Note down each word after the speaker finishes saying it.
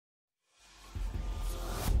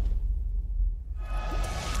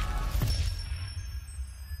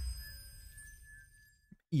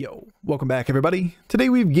Yo, welcome back everybody. Today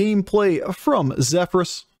we have gameplay from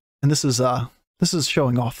Zephyrus, and this is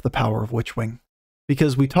showing off the power of Witchwing.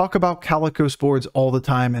 Because we talk about Kalecgos boards all the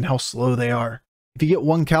time and how slow they are. If you get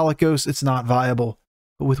one Kalecgos, it's not viable.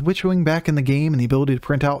 But with Witchwing back in the game and the ability to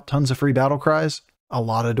print out tons of free battle cries, a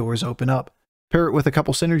lot of doors open up. Pair it with a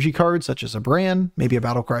couple synergy cards such as a Brann, maybe a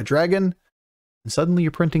Battlecry Dragon, and suddenly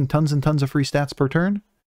you're printing tons and tons of free stats per turn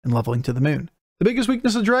and leveling to the moon. The biggest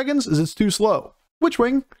weakness of dragons is it's too slow.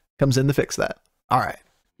 Witchwing comes in to fix that. All right,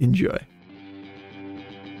 enjoy.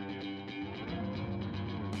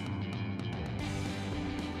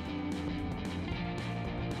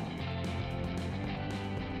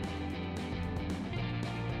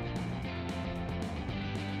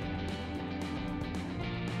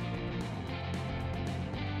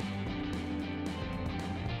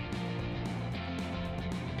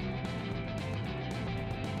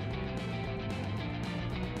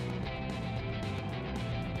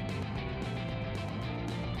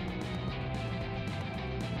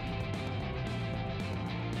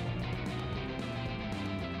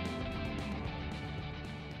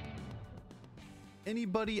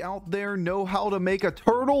 Anybody out there know how to make a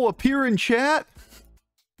turtle appear in chat?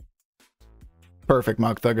 Perfect,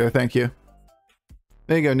 Mock Thuggo, thank you.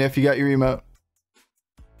 There you go, Niff, you got your emote.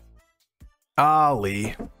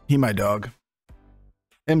 Ali, he my dog.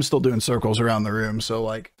 Him still doing circles around the room, so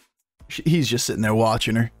like, he's just sitting there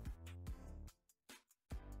watching her.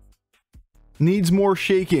 Needs more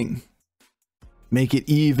shaking. Make it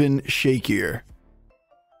even shakier.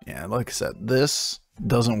 Yeah, like I said, this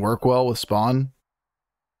doesn't work well with spawn.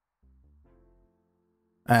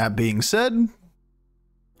 That being said,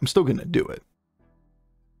 I'm still going to do it.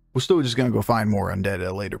 We're still just going to go find more undead at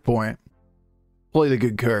a later point. Play the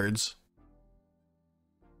good cards.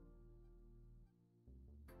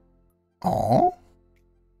 Aww.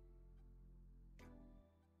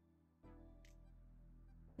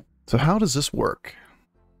 So how does this work?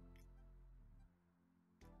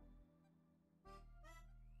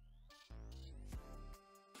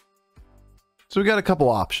 So we got a couple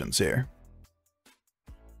options here.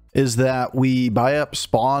 Is that we buy up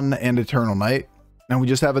Spawn and Eternal Night, and we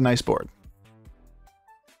just have a nice board.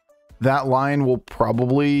 That line will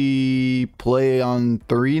probably play on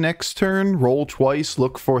 3 next turn, roll twice,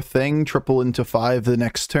 look for thing, triple into 5 the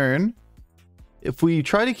next turn. If we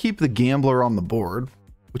try to keep the Gambler on the board,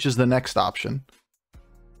 which is the next option,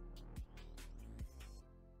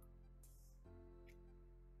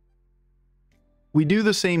 we do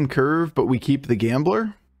the same curve, but we keep the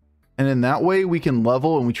Gambler. And in that way, we can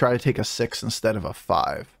level and we try to take a 6 instead of a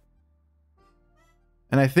 5.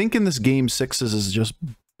 And I think in this game, 6s is just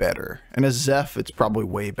better. And as Zeph, it's probably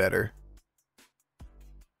way better.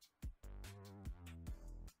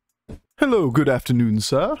 Hello, good afternoon,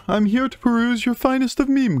 sir. I'm here to peruse your finest of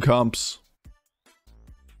meme comps.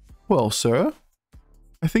 Well, sir,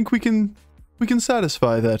 I think we can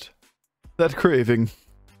satisfy that craving.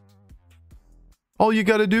 All you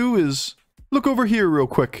gotta do is look over here real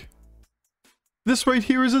quick. This right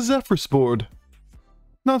here is a Zephyrus board.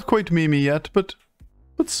 Not quite Mimi yet, but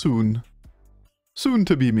soon. Soon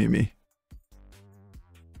to be Mimi.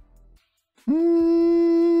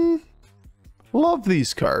 Love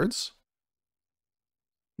these cards.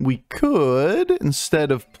 We could,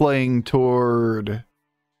 instead of playing toward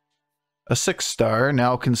a 6-star,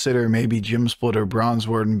 now consider maybe Gym Splitter, Bronze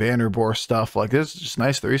Warden, Banner Boar stuff like this. Just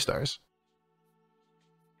nice 3-stars.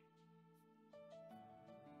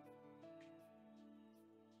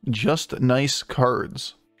 Just nice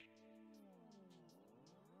cards.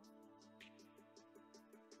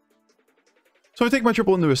 So I take my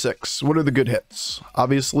triple into a 6. What are the good hits?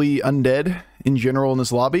 Obviously, Undead in general in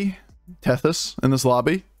this lobby. Tethys in this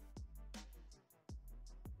lobby.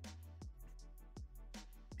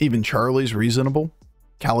 Even Charlie's reasonable.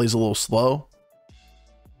 Kaly's a little slow.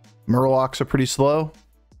 Murlocs are pretty slow.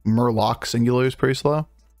 Murloc singular is pretty slow.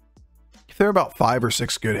 If there are about 5 or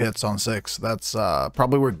 6 good hits on 6, that's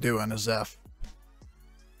probably worth doing as Zeph.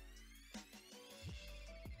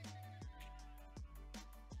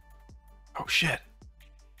 Oh shit.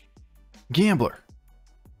 Gambler.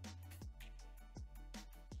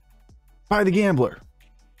 Buy the Gambler.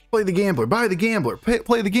 Play the Gambler. Buy the Gambler.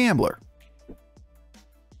 Play the Gambler.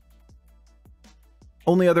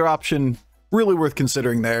 Only other option really worth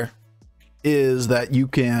considering there is that you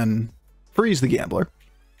can freeze the Gambler.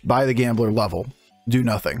 Buy the Gambler, level, do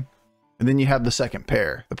nothing, and then you have the second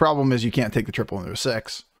pair. The problem is you can't take the triple into a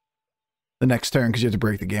 6 the next turn because you have to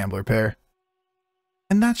break the Gambler pair.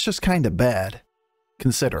 And that's just kind of bad,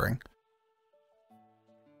 considering.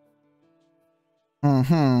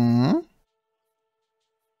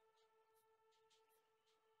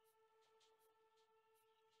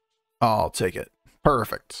 I'll take it.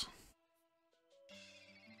 Perfect.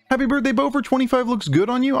 Happy birthday, Bofur. 25 looks good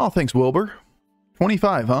on you. Oh, thanks, Wilbur.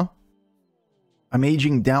 25, huh? I'm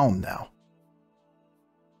aging down now.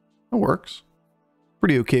 That works.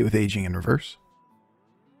 Pretty okay with aging in reverse.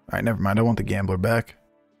 Alright, never mind. I want the gambler back.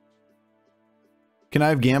 Can I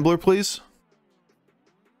have gambler, please?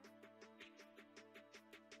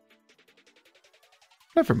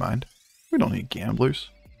 Never mind. We don't need gamblers.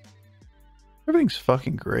 Everything's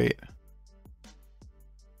fucking great.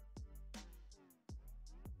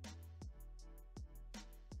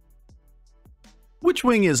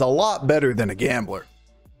 Witchwing is a lot better than a gambler.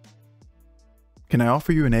 Can I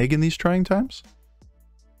offer you an egg in these trying times?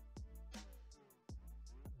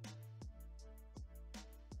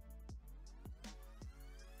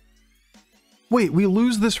 Wait, we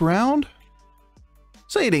lose this round?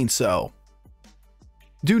 Say it ain't so.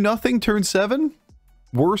 Do nothing, turn 7?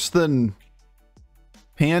 Worse than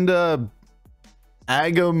Panda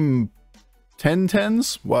Agam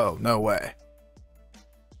 10-10s? Whoa, no way.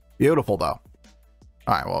 Beautiful, though.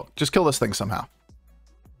 Alright, well, just kill this thing somehow.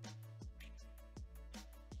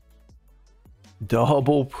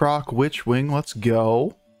 Double proc Witchwing, let's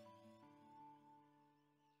go.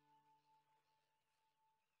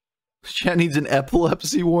 Chat needs an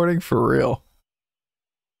epilepsy warning for real.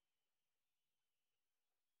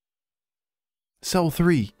 Cell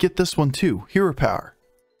 3, get this one too. Hero power.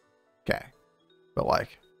 Okay. But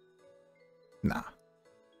like, nah.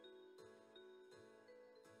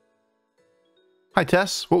 Hi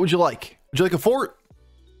Tess, what would you like? Would you like a fort?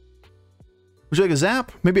 Would you like a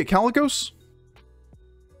zap? Maybe a Kalecgos?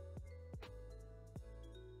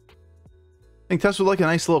 I think Tess would like a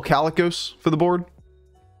nice little Kalecgos for the board.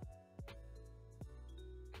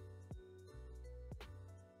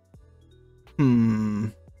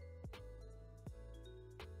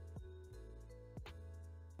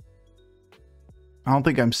 I don't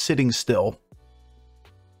think I'm sitting still.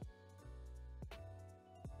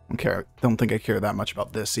 Don't think I care that much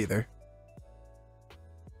about this either.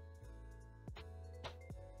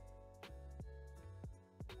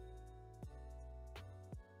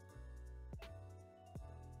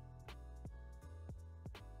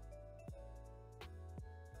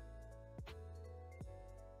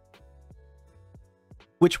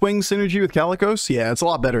 Witchwing synergy with Kalecgos? Yeah, it's a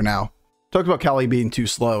lot better now. Talked about Kaly being too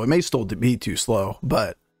slow. It may still be too slow,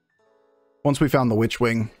 but once we found the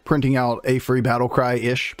Witchwing, printing out a free battle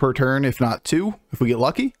cry-ish per turn, if not 2, if we get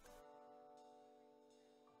lucky,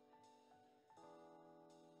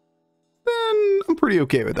 then I'm pretty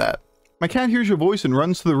okay with that. My cat hears your voice and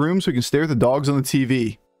runs to the room so he can stare at the dogs on the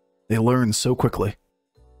TV. They learn so quickly.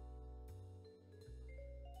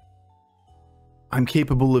 I'm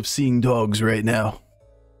capable of seeing dogs right now.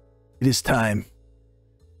 It is time.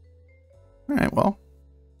 Alright, well.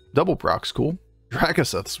 Double proc's cool.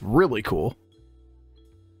 Dragaseth's really cool.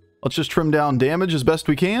 Let's just trim down damage as best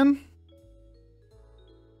we can.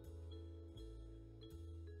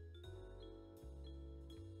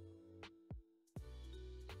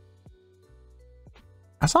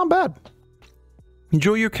 That's not bad.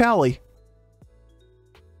 Enjoy your Kaly.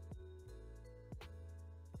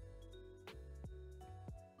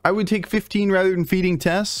 I would take 15 rather than feeding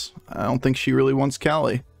Tess. I don't think she really wants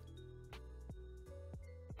Kaly.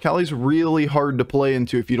 Kaly's really hard to play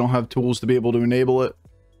into if you don't have tools to be able to enable it.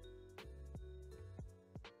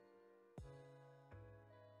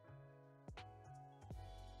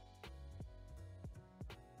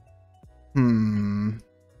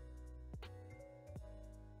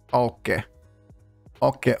 Okay.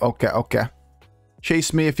 Okay.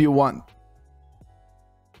 Chase me if you want,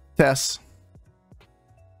 Tess.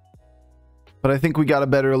 But I think we got a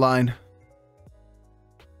better line.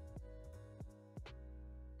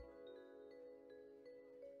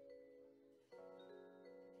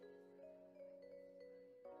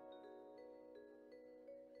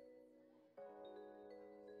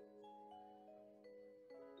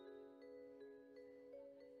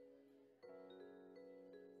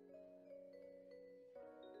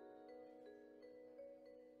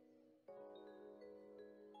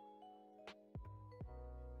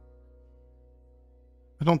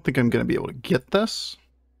 I don't think I'm going to be able to get this.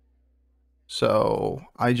 So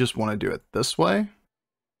I just want to do it this way.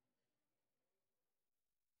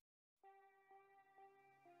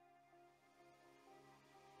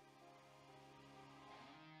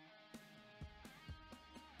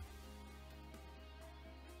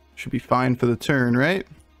 Should be fine for the turn, right?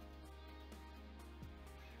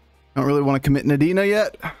 I don't really want to commit Nadina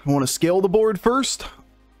yet. I want to scale the board first.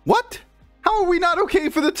 What? How are we not okay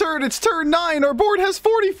for the turn? It's turn 9. Our board has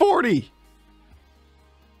 40-40.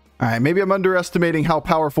 All right, maybe I'm underestimating how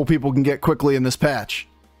powerful people can get quickly in this patch.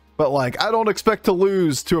 But, like, I don't expect to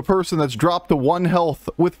lose to a person that's dropped to 1 health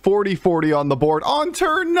with 40/40 on the board on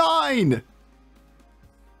turn 9!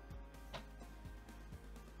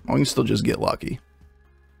 I can still just get lucky.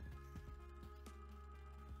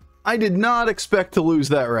 I did not expect to lose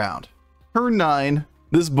that round. Turn 9,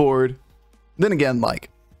 this board. Then again,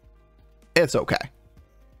 like, it's okay.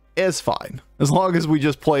 It's fine. As long as we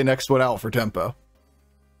just play next one out for tempo.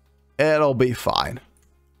 It'll be fine.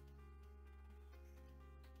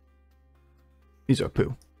 These are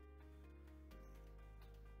poo.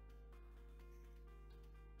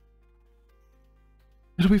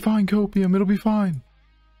 It'll be fine, Copium. It'll be fine.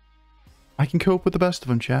 I can cope with the best of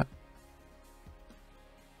them, chat.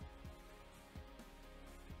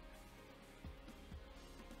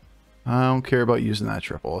 I don't care about using that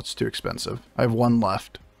triple. It's too expensive. I have 1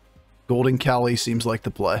 left. Golden Kaly seems like the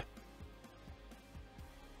play.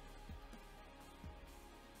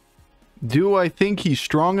 Do I think he's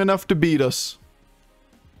strong enough to beat us?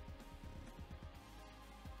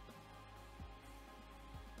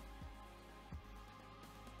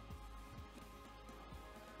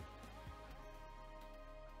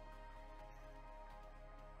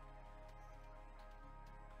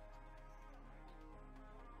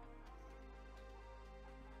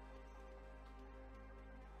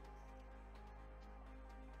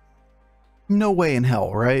 No way in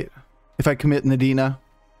hell, right? If I commit Nadina.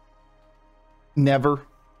 Never.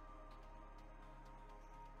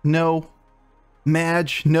 No.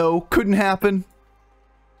 Madge, no. Couldn't happen.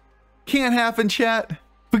 Can't happen, chat. If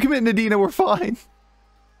we commit Nadina, we're fine.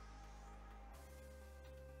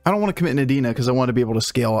 I don't want to commit Nadina because I want to be able to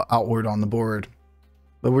scale outward on the board.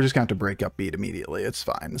 But we're just going to have to break up beat immediately. It's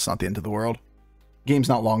fine. It's not the end of the world. Game's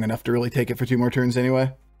not long enough to really take it for 2 more turns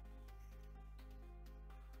anyway.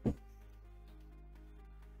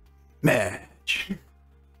 Match.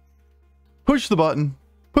 Push the button.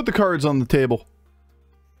 Put the cards on the table.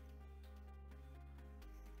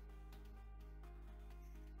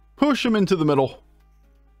 Push them into the middle.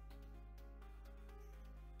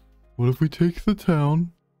 What if we take the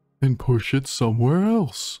town and push it somewhere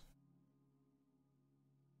else?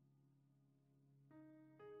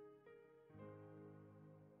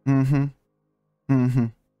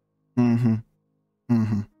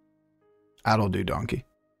 That'll do, donkey.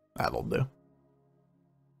 That'll do.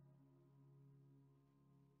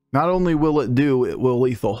 Not only will it do, it will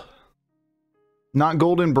lethal. Not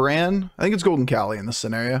Golden Brann. I think it's Golden Kaly in this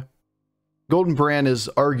scenario. Golden Brann is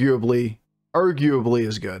arguably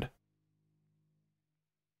as good.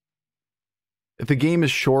 If the game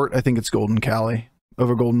is short, I think it's Golden Kaly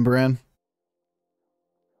over Golden Brann.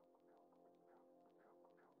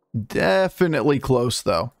 Definitely close,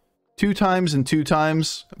 though. 2 times and 2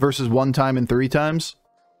 times versus 1 time and 3 times.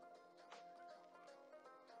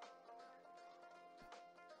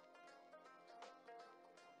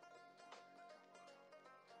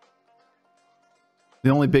 The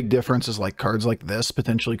only big difference is like cards like this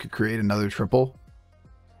potentially could create another triple.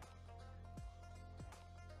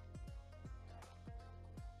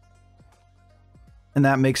 And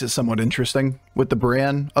that makes it somewhat interesting with the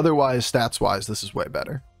Brann. Otherwise, stats-wise, this is way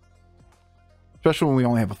better. Especially when we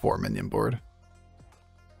only have a 4 minion board.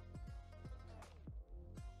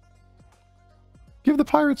 Give the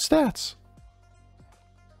pirate stats.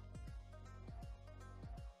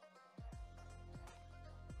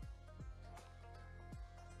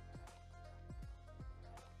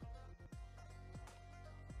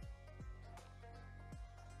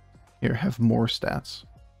 Here, have more stats.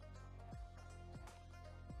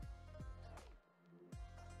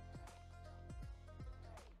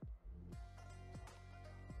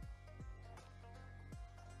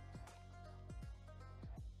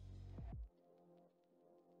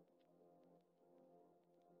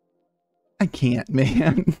 I can't,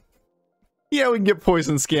 man. Yeah, we can get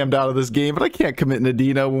poison scammed out of this game, but I can't commit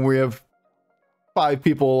Nadina when we have 5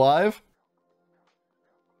 people alive.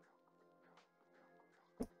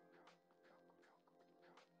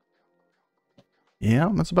 Yeah,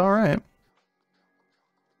 that's about right.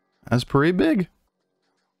 That's pretty big.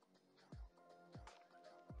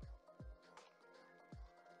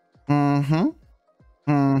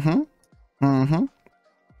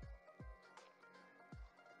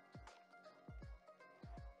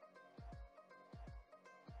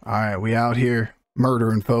 All right, we out here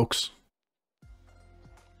murdering folks.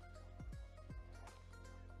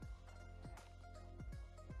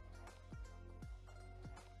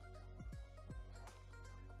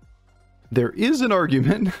 There is an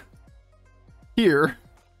argument here,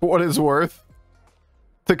 for what it's worth,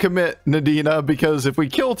 to commit Nadina, because if we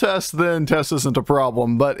kill Tess, then Tess isn't a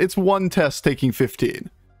problem, but it's one Tess taking 15. This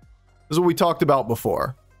is what we talked about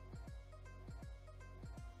before.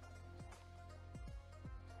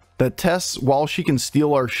 That Tess, while she can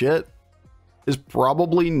steal our shit, is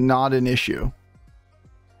probably not an issue.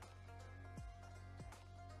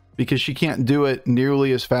 Because she can't do it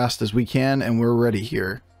nearly as fast as we can, and we're ready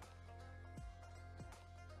here.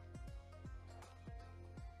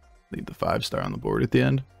 Leave the 5-star on the board at the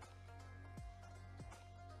end.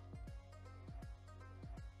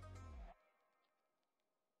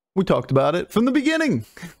 We talked about it from the beginning.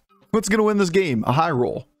 What's going to win this game? A high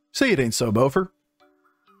roll. Say it ain't so, Bofur.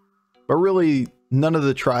 But really, none of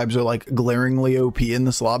the tribes are like glaringly OP in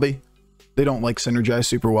this lobby. They don't like synergize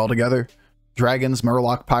super well together. Dragons,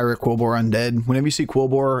 Murloc, Pirate, Quilboar, Undead. Whenever you see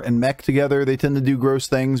Quilboar and Mech together, they tend to do gross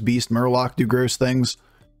things. Beast, Murloc do gross things.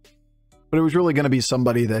 But it was really going to be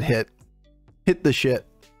somebody that hit the shit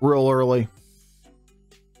real early.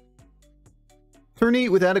 Turn 8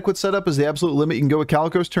 with adequate setup is the absolute limit. You can go with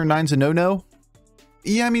Kalecgos. Turn 9's a no-no.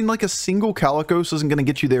 Yeah, I mean, like a single Kalecgos isn't going to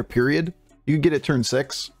get you there, period. You can get it turn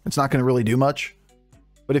 6. It's not going to really do much.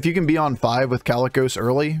 But if you can be on 5 with Kalecgos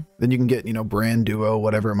early, then you can get, you know, Brann, Duo,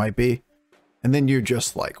 whatever it might be. And then you're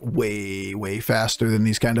just like way, way faster than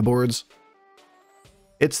these kind of boards.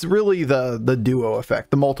 It's really the duo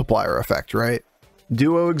effect, the multiplier effect, right?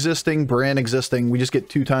 Duo existing, Brann existing, we just get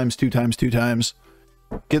 2 times, 2 times, 2 times.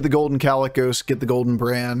 Get the golden Kalecgos, get the golden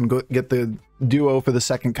Brann, get the duo for the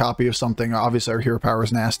second copy of something. Obviously, our hero power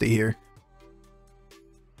is nasty here.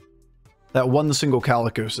 That one single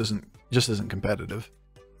Kalecgos just isn't competitive.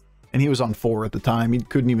 And he was on 4 at the time. He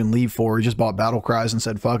couldn't even leave 4. He just bought Battle Cries and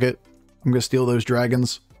said, fuck it. I'm going to steal those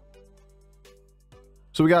dragons.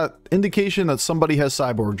 So we got indication that somebody has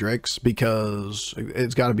Cyborg Drakes, because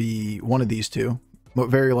it's got to be one of these two. But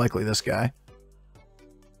very likely this guy.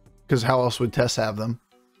 Because how else would Tess have them?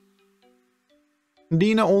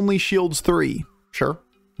 Dina only shields 3. Sure.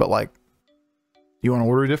 But like, you want to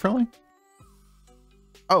order differently?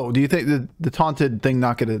 Oh, do you think the taunted thing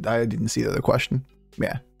not gonna... I didn't see the other question.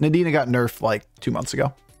 Yeah. Nadina got nerfed like 2 months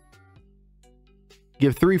ago.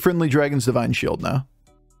 Give 3 friendly dragons Divine Shield now.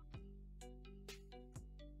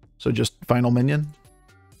 So just final minion.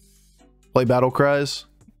 Play Battle Cries.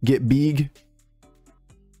 Get Beeg.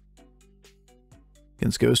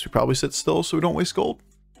 Against Ghost, we probably sit still so we don't waste gold.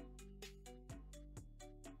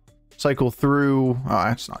 Cycle through... Oh,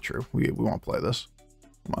 that's not true. We won't play this.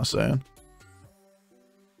 What am I saying?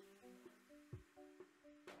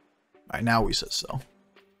 Alright, now we sit still.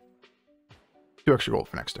 2 extra gold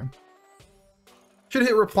for next turn. Should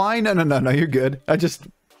hit reply? No, you're good. I just,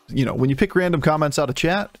 you know, when you pick random comments out of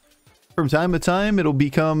chat, from time to time, it'll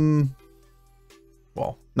become,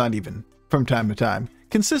 well, not even from time to time.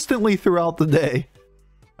 Consistently throughout the day,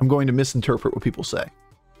 I'm going to misinterpret what people say.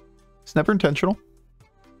 It's never intentional.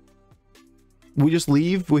 We just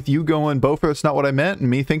leave with you going, Bofur, that's not what I meant, and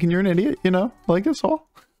me thinking you're an idiot, you know? Like, that's all.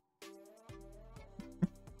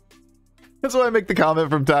 That's why I make the comment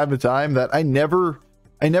from time to time that I never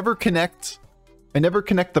connect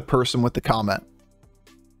the person with the comment,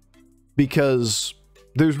 because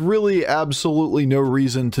there's really absolutely no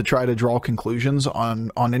reason to try to draw conclusions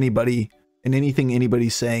on anybody and anything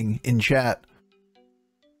anybody's saying in chat,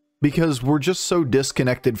 because we're just so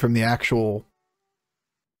disconnected from the actual,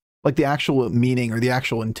 like the actual meaning or the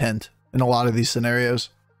actual intent in a lot of these scenarios.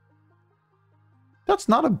 That's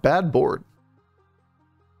not a bad board.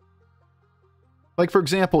 Like, for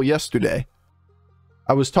example, yesterday,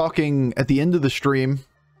 I was talking at the end of the stream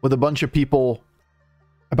with a bunch of people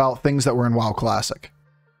about things that were in WoW Classic.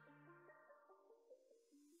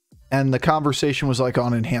 And the conversation was like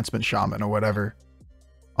on Enhancement Shaman or whatever,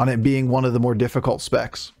 on it being one of the more difficult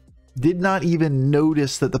specs. Did not even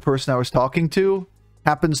notice that the person I was talking to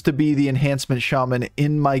happens to be the Enhancement Shaman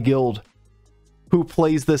in my guild who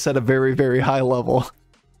plays this at a very, very high level.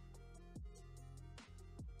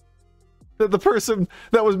 That the person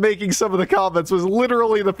that was making some of the comments was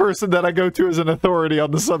literally the person that I go to as an authority on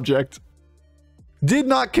the subject. Did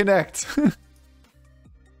not connect.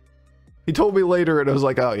 He told me later and I was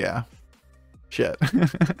like, oh yeah. Shit.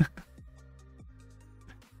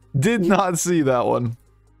 Did not see that one.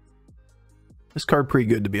 This card pretty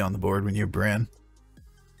good to be on the board when you have Brann.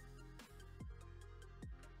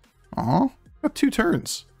 Aw, got 2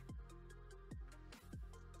 turns.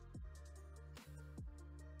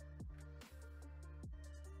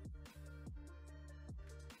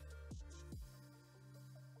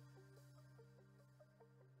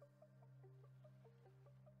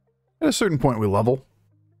 At a certain point, we level.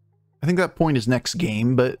 I think that point is next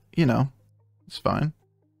game, but, you know, it's fine.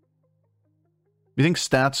 you think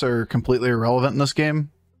stats are completely irrelevant in this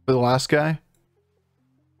game for the last guy?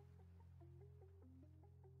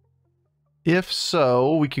 If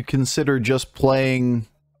so, we could consider just playing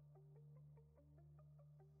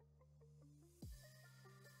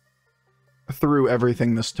through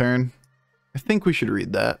everything this turn. I think we should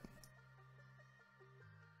read that.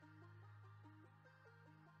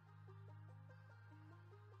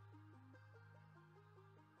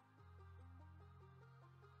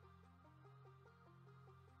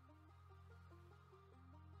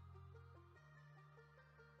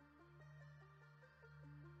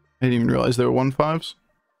 I didn't even realize there were 1-5s.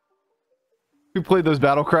 We played those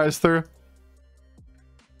battle cries through.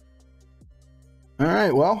 All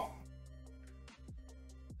right, well.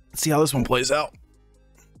 Let's see how this one plays out.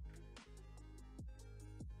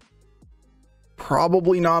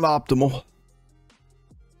 Probably not optimal. All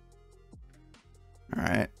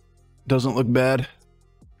right. Doesn't look bad.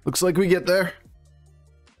 Looks like we get there.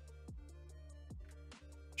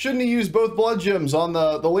 Shouldn't have used both blood gems on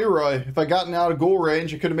the Leroy. If I gotten out of goal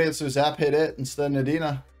range, I could have made it so Zap hit it instead of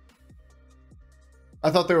Nadina. I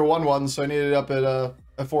thought they were 1-1, so I needed it up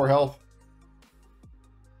at 4 health.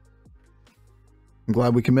 I'm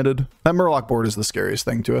glad we committed. That Murloc board is the scariest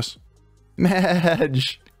thing to us.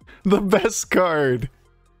 Madge! The best card!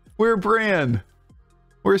 We're Brann!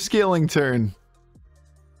 We're Scaling Turn.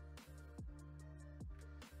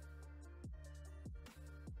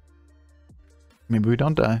 Maybe we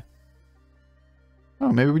don't die.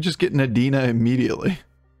 Oh, maybe we just get Nadina immediately.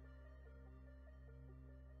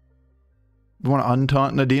 You want to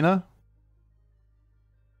untaunt Nadina?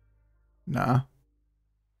 Nah.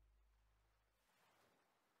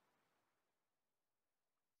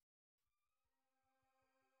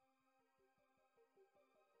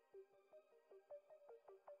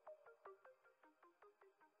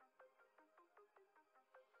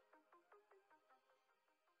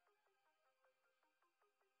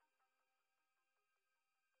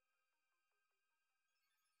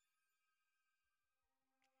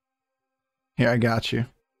 Here, I got you.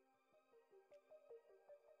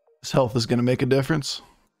 This health is going to make a difference.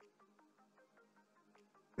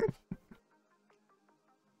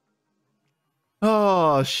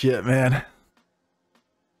 Oh, shit, man.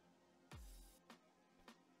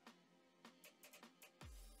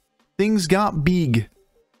 Things got big.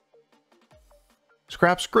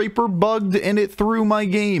 Scrap Scraper bugged and it threw my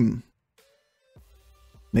game.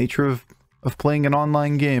 Nature of playing an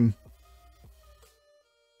online game.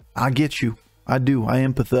 I get you. I do. I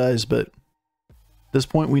empathize, but at this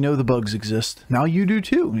point we know the bugs exist. Now you do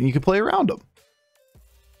too, and you can play around them.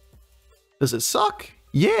 Does it suck?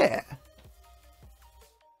 Yeah.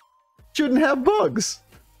 Shouldn't have bugs.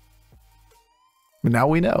 But now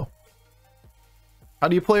we know. How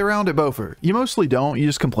do you play around it, Bofur? You mostly don't. You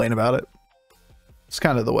just complain about it. It's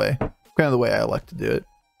kind of the way. Kind of the way I like to do it.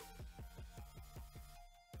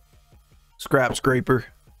 Scrap Scraper.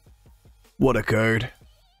 What a card.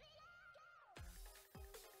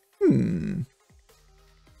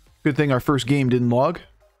 Good thing our first game didn't log.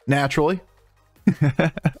 Naturally.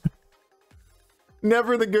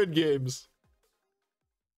 Never the good games.